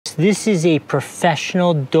This is a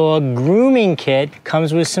professional dog grooming kit.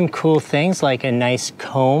 Comes with some cool things like a nice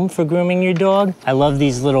comb for grooming your dog. I love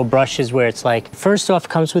these little brushes where it's like, first off,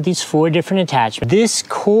 comes with these 4 different attachments. This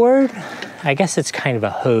cord, I guess it's kind of a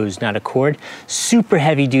hose, not a cord. Super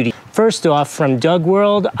heavy duty. First off, from Doug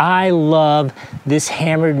World, I love this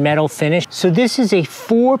hammered metal finish. So this is a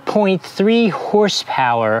 4.3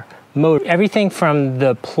 horsepower motor. Everything from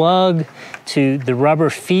the plug to the rubber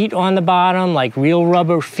feet on the bottom, like real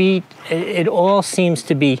rubber feet, it all seems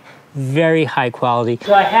to be very high quality.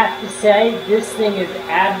 So I have to say, this thing is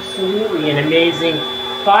absolutely an amazing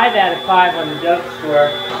 5 out of 5 on the Doug Store.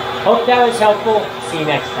 Hope that was helpful. See you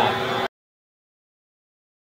next time.